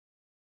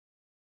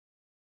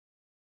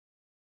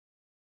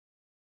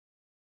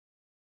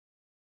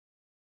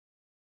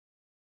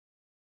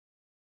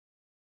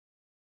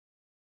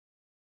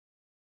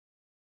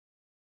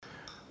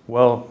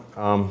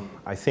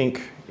I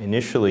think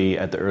initially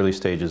at the early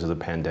stages of the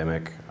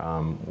pandemic,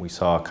 we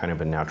saw kind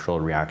of a natural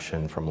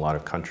reaction from a lot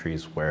of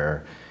countries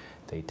where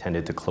they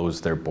tended to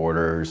close their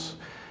borders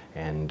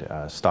and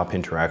stop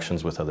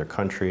interactions with other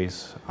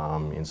countries.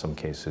 In some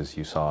cases,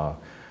 you saw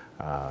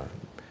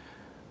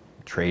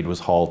trade was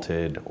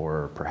halted,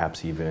 or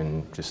perhaps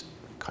even just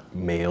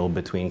mail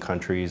between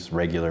countries.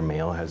 Regular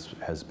mail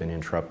has been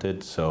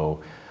interrupted.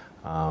 So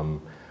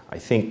I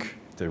think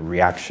the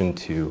reaction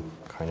to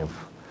kind of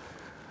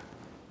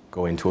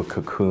go into a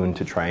cocoon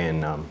to try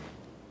and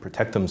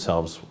protect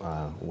themselves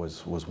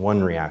was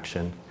one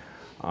reaction.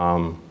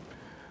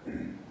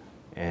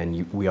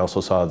 And we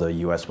also saw the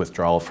US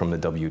withdrawal from the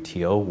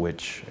WTO,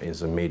 which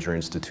is a major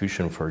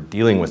institution for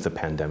dealing with the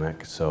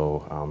pandemic.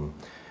 So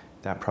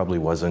that probably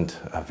wasn't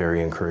a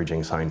very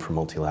encouraging sign for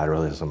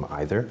multilateralism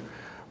either,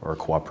 or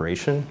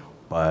cooperation.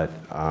 But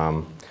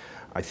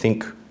I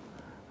think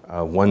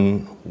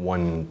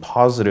one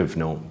positive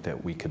note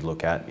that we could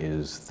look at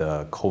is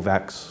the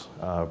COVAX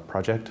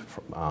project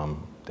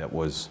that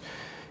was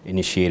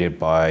initiated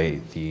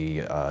by the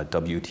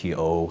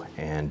WTO,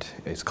 and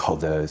it's called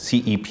the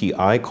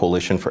CEPI,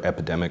 Coalition for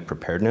Epidemic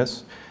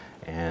Preparedness,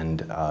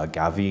 and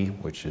Gavi,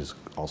 which is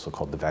also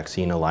called the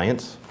Vaccine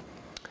Alliance.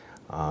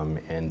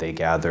 And they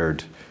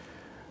gathered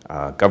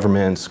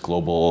governments,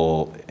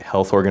 global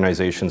health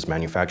organizations,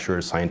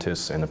 manufacturers,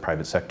 scientists, and the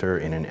private sector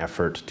in an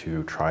effort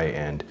to try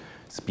and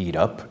speed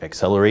up,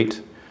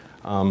 accelerate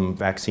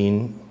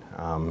vaccine,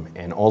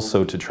 and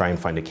also to try and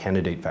find a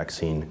candidate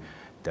vaccine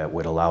that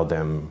would allow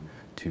them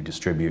to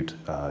distribute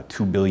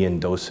 2 billion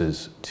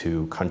doses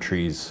to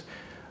countries,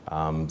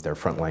 their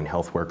frontline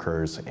health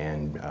workers,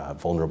 and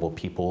vulnerable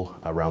people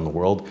around the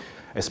world,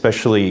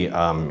 especially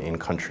in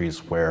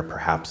countries where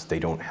perhaps they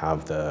don't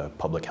have the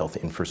public health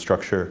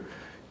infrastructure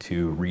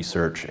to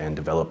research and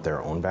develop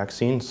their own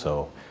vaccine.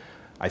 So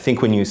I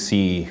think when you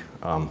see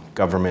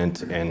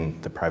government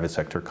and the private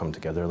sector come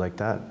together like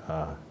that,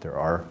 there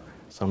are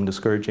some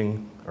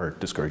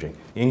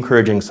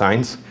encouraging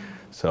signs.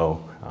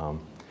 So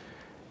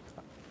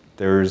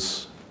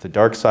there's the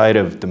dark side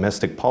of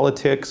domestic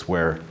politics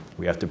where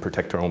we have to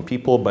protect our own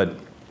people, but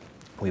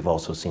we've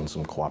also seen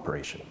some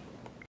cooperation.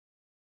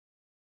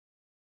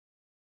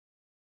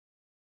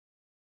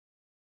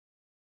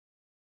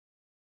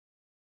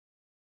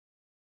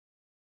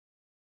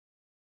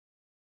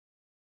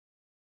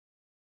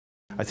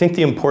 I think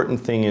the important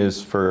thing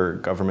is for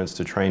governments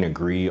to try and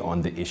agree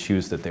on the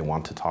issues that they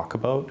want to talk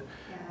about.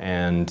 Yeah.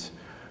 And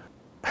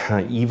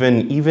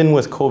even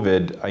with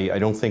COVID, I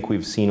don't think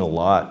we've seen a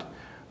lot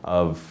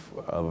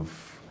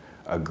of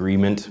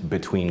agreement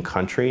between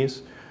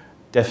countries.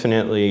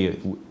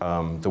 Definitely,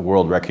 the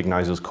world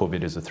recognizes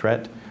COVID as a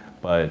threat,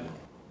 but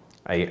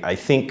I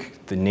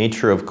think the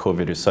nature of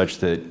COVID is such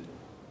that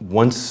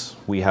once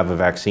we have a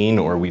vaccine,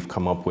 or we've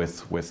come up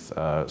with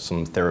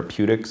some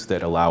therapeutics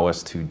that allow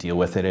us to deal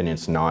with it and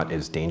it's not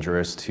as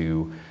dangerous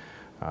to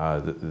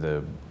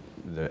the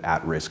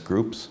at-risk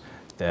groups,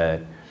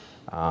 that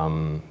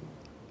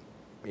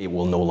it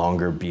will no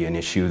longer be an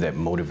issue that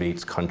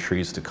motivates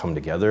countries to come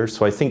together.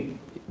 So I think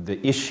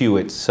the issue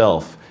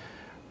itself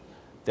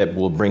that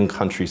will bring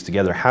countries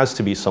together has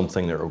to be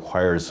something that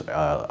requires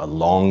a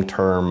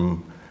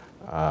long-term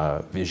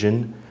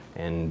vision,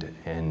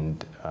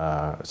 and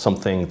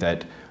something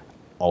that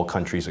all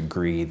countries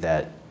agree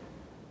that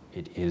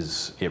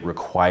it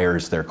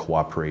requires their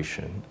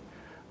cooperation.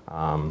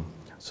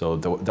 So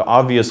the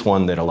obvious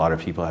one that a lot of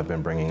people have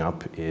been bringing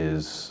up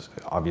is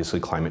obviously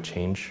climate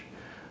change.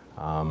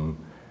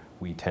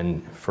 We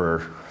tend,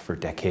 for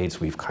decades,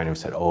 we've kind of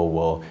said, oh,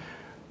 well,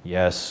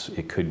 yes,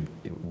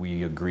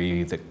 we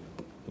agree that,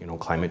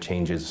 climate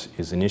change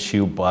is an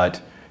issue,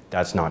 but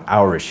that's not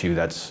our issue,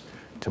 that's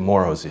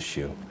tomorrow's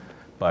issue.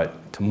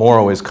 But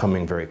tomorrow is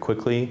coming very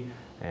quickly,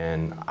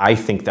 and I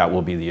think that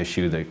will be the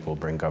issue that will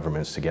bring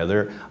governments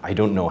together. I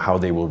don't know how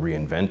they will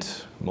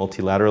reinvent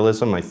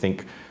multilateralism. I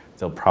think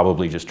they'll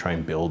probably just try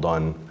and build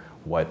on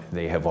what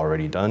they have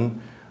already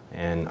done.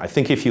 And I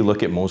think if you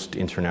look at most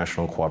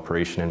international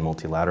cooperation and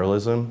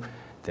multilateralism,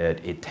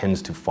 that it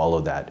tends to follow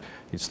that.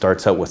 It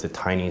starts out with a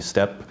tiny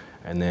step,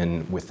 and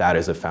then with that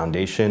as a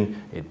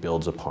foundation, it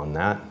builds upon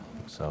that.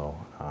 So,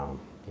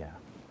 yeah.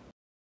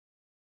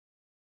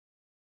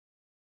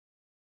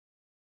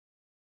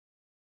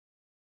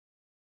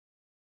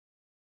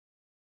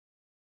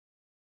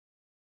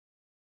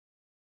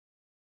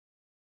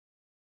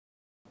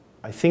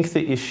 I think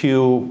the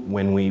issue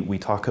when we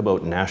talk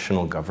about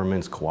national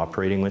governments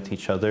cooperating with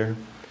each other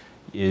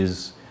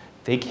is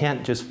they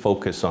can't just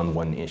focus on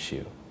one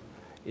issue.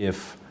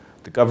 If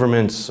the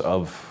governments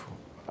of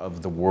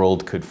the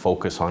world could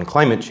focus on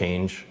climate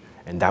change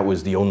and that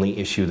was the only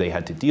issue they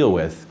had to deal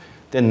with,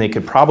 then they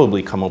could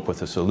probably come up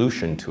with a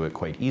solution to it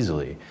quite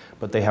easily.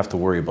 But they have to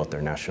worry about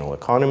their national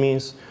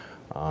economies.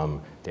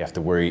 They have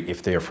to worry,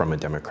 if they're from a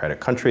democratic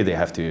country, they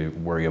have to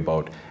worry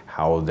about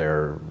how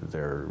their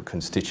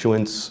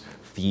constituents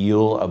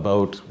feel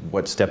about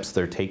what steps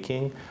they're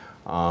taking.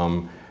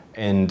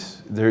 And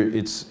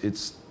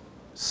it's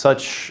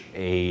such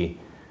a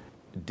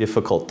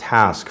difficult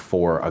task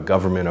for a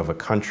government of a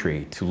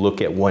country to look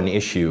at one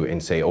issue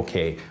and say,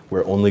 okay,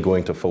 we're only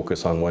going to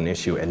focus on one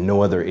issue and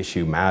no other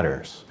issue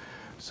matters.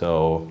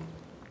 So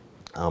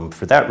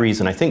for that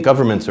reason, I think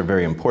governments are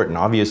very important.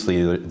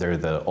 Obviously, they're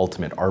the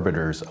ultimate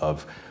arbiters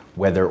of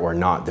whether or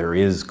not there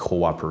is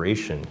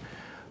cooperation.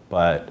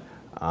 But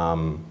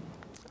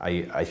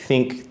I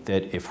think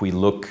that if we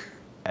look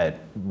at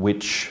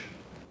which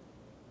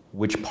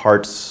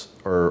parts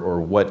or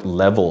what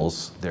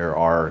levels there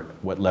are,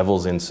 what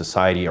levels in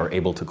society are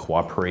able to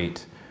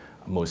cooperate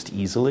most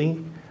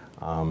easily,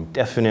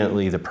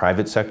 definitely the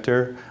private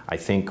sector. I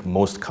think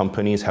most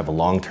companies have a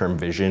long-term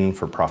vision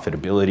for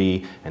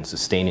profitability and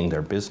sustaining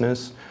their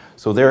business.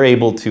 So they're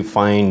able to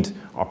find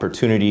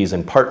opportunities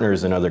and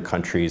partners in other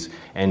countries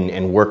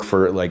and work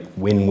for like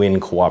win-win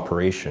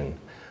cooperation.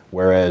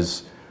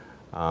 Whereas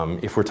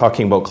if we're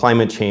talking about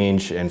climate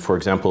change, and for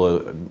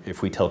example,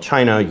 if we tell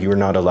China, you're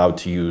not allowed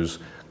to use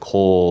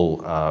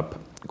coal-fired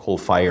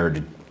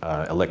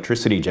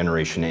electricity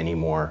generation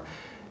anymore,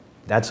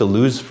 that's a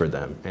lose for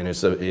them, and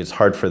it's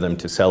hard for them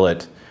to sell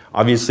it.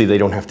 Obviously, they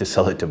don't have to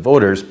sell it to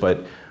voters,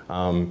 but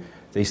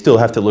they still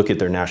have to look at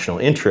their national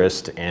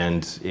interest,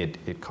 and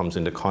it comes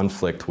into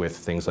conflict with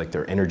things like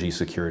their energy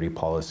security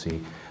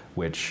policy,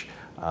 which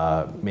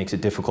makes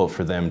it difficult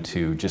for them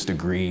to just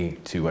agree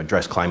to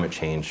address climate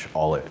change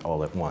all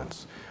at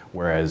once.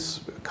 Whereas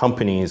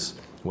companies,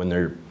 when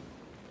they're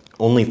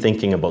only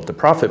thinking about the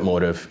profit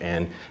motive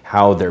and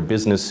how their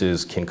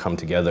businesses can come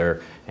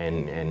together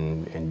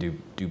and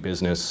do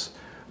business,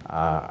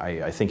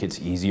 I think it's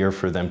easier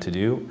for them to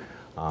do.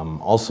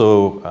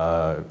 Also,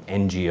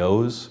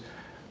 NGOs,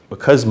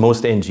 because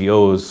most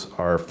NGOs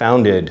are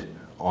founded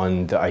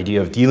on the idea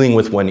of dealing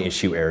with one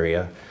issue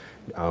area,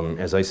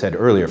 as I said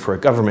earlier, for a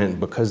government,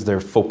 because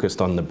they're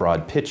focused on the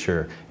broad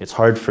picture, it's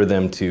hard for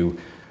them to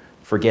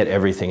forget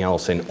everything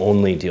else and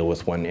only deal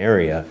with one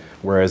area,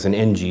 whereas an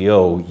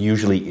NGO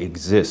usually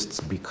exists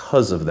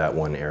because of that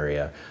one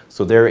area.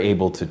 So they're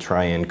able to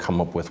try and come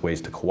up with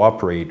ways to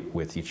cooperate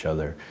with each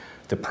other.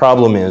 The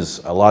problem is,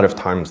 a lot of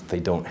times they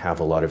don't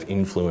have a lot of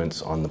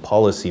influence on the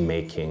policy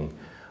making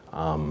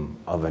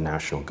of a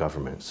national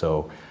government.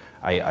 So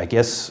I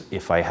guess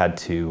if I had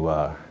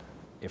to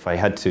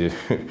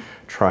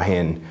try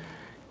and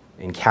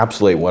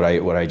encapsulate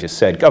what I just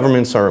said,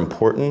 governments are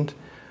important,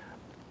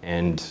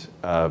 and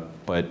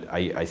but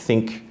I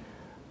think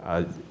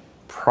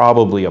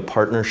probably a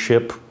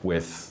partnership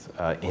with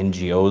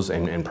NGOs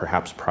and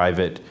perhaps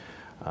private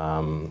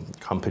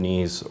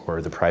companies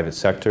or the private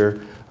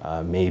sector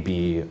may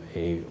be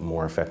a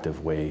more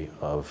effective way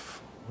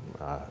of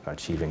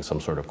achieving some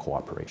sort of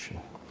cooperation.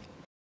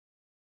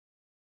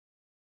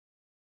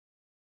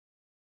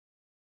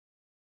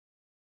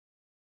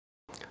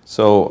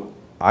 So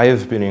I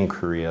have been in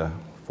Korea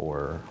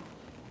for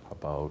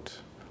about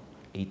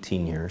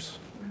 18 years,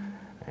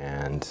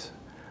 and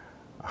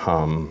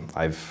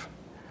I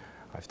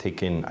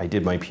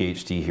did my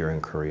PhD here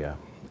in Korea,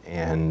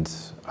 and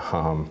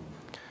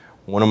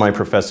one of my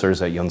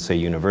professors at Yonsei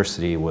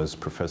University was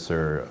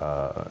Professor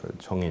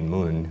Chung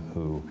In-moon,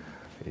 who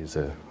is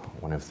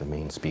one of the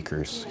main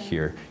speakers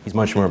here. He's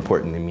much more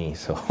important than me,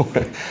 so.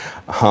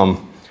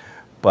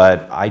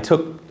 But I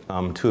took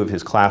 2 of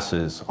his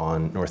classes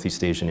on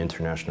Northeast Asian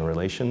international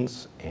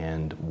relations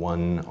and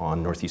one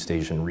on Northeast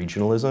Asian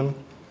regionalism.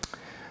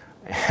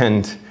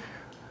 And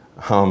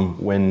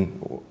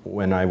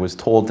when I was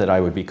told that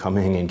I would be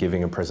coming and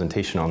giving a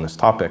presentation on this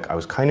topic, I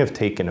was kind of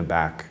taken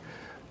aback,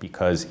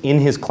 because in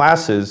his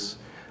classes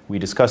we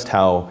discussed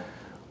how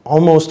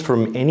almost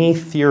from any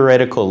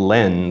theoretical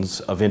lens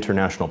of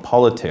international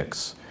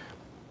politics,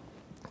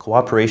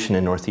 cooperation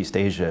in Northeast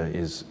Asia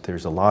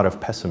there's a lot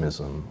of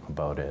pessimism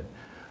about it.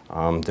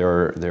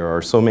 There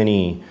are so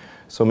many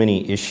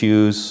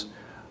issues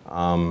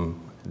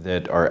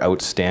that are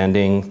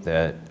outstanding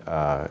that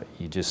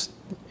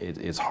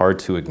it's hard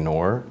to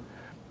ignore.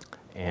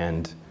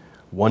 And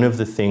one of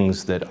the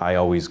things that I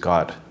always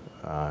got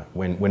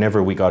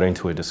whenever we got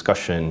into a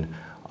discussion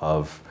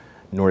of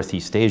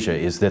Northeast Asia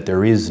is that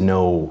there is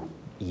no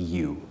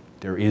EU,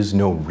 there is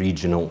no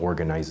regional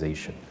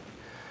organization.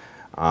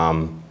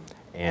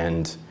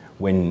 And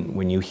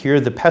when you hear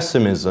the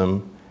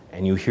pessimism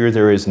and you hear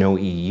there is no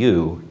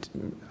EU,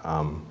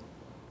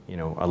 you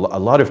know, a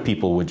lot of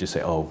people would just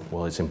say, oh,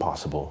 well, it's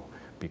impossible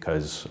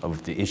because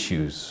of the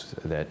issues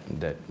that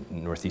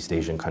Northeast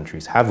Asian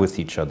countries have with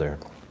each other.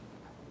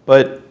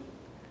 But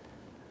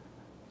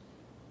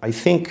I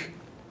think,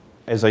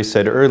 as I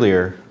said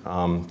earlier,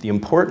 the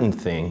important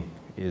thing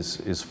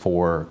is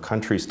for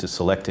countries to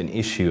select an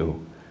issue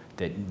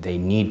that they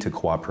need to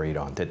cooperate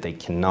on, that they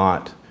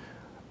cannot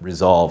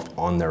resolve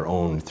on their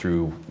own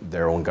through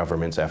their own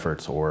government's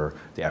efforts or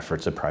the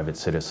efforts of private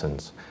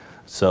citizens.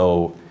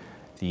 So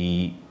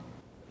the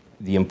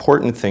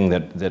important thing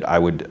that I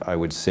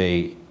would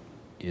say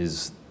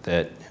is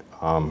that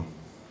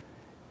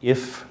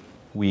if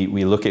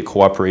we look at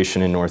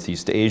cooperation in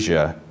Northeast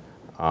Asia,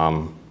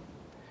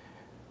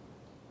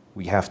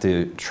 we have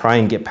to try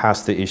and get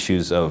past the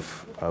issues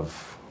of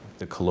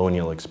the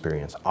colonial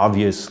experience.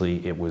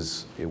 Obviously, it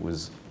was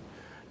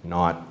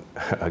not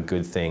a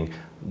good thing.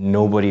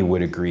 Nobody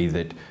would agree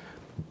that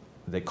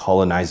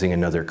colonizing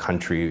another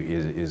country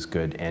is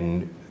good,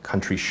 and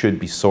countries should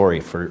be sorry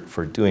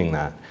for doing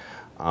that.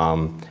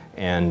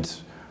 And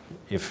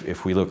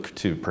if we look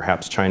to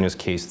perhaps China's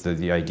case,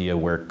 the idea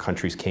where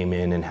countries came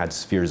in and had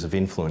spheres of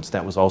influence,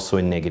 that was also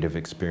a negative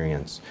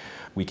experience.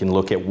 We can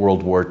look at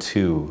World War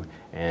II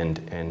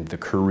and the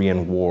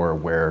Korean War,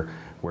 where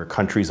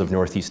countries of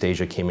Northeast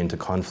Asia came into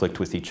conflict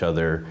with each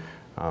other,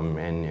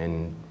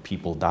 and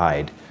people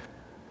died.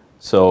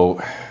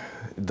 So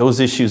those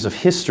issues of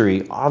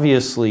history,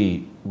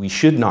 obviously, we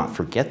should not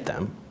forget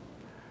them.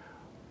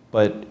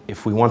 But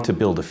if we want to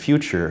build a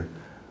future,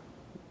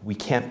 we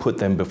can't put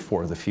them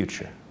before the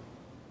future.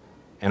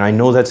 And I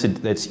know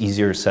that's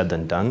easier said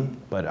than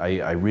done, but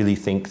I really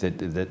think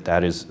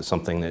that is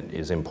something that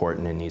is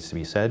important and needs to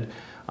be said.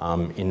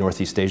 In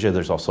Northeast Asia,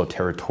 there's also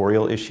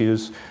territorial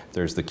issues.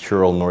 There's the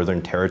Kuril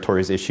Northern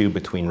Territories issue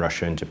between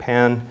Russia and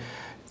Japan.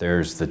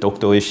 There's the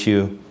Dokdo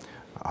issue,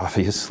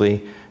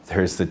 obviously.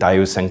 There's the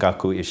Diaoyu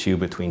Senkaku issue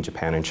between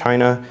Japan and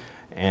China.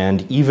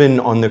 And even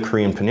on the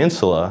Korean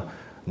Peninsula,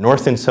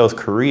 North and South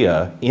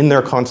Korea, in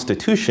their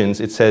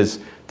constitutions, it says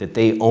that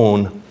they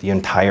own the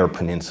entire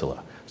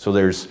peninsula. So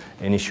there's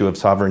an issue of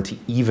sovereignty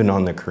even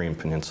on the Korean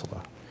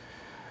Peninsula.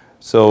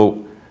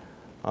 So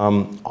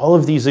all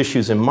of these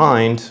issues in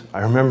mind, I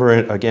remember,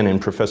 again, in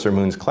Professor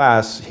Moon's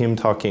class, him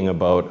talking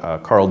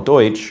about Karl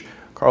Deutsch.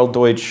 Karl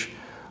Deutsch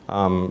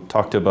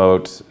talked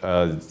about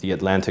the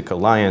Atlantic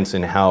Alliance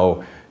and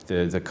how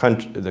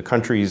the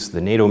countries,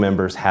 the NATO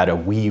members, had a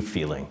we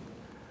feeling.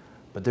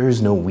 But there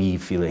is no we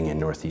feeling in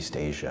Northeast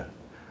Asia.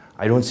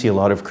 I don't see a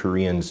lot of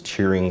Koreans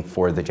cheering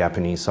for the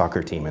Japanese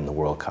soccer team in the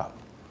World Cup.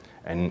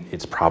 And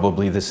it's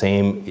probably the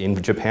same in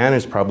Japan,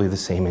 it's probably the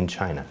same in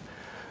China.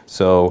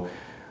 So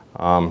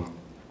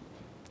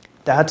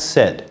that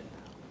said,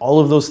 all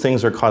of those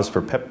things are cause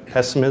for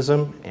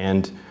pessimism,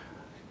 and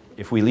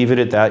if we leave it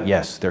at that,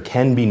 yes, there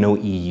can be no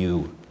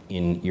EU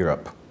in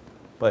Europe,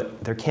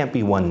 but there can't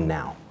be one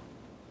now.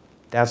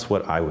 That's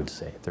what I would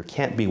say. There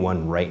can't be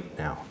one right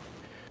now.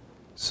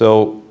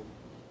 So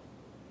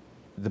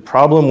the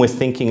problem with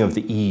thinking of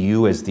the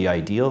EU as the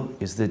ideal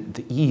is that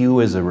the EU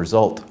is a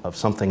result of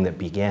something that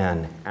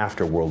began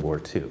after World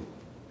War II.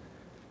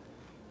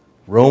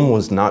 Rome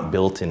was not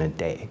built in a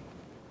day.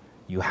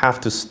 You have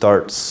to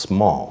start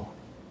small.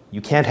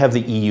 You can't have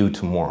the EU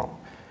tomorrow.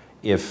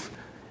 If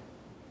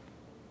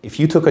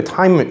you took a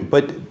time,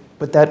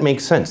 but that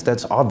makes sense,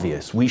 that's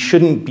obvious. We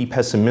shouldn't be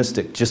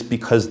pessimistic just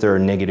because there are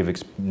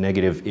negative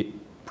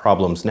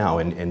problems now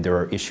and there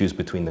are issues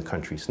between the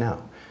countries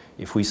now.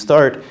 If we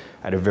start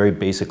at a very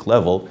basic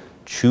level,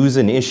 choose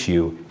an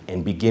issue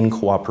and begin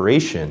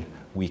cooperation,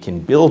 we can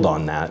build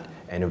on that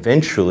and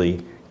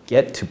eventually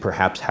get to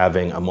perhaps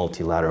having a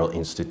multilateral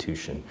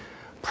institution.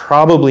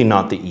 Probably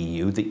not the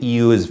EU. The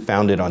EU is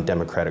founded on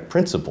democratic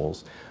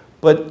principles,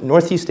 but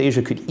Northeast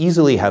Asia could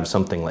easily have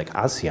something like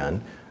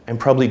ASEAN and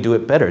probably do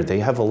it better. They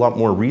have a lot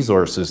more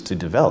resources to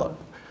develop.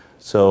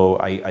 So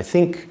I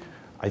think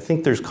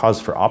there's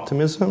cause for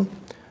optimism,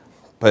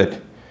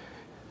 but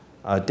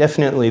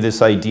definitely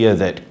this idea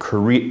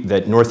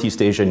that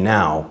Northeast Asia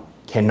now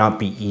cannot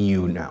be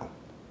EU now.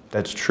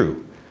 That's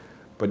true.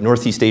 But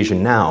Northeast Asia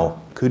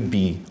now could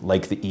be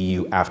like the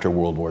EU after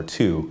World War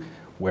II,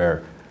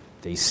 where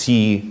they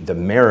see the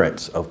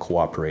merits of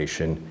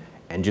cooperation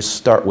and just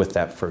start with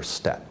that first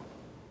step.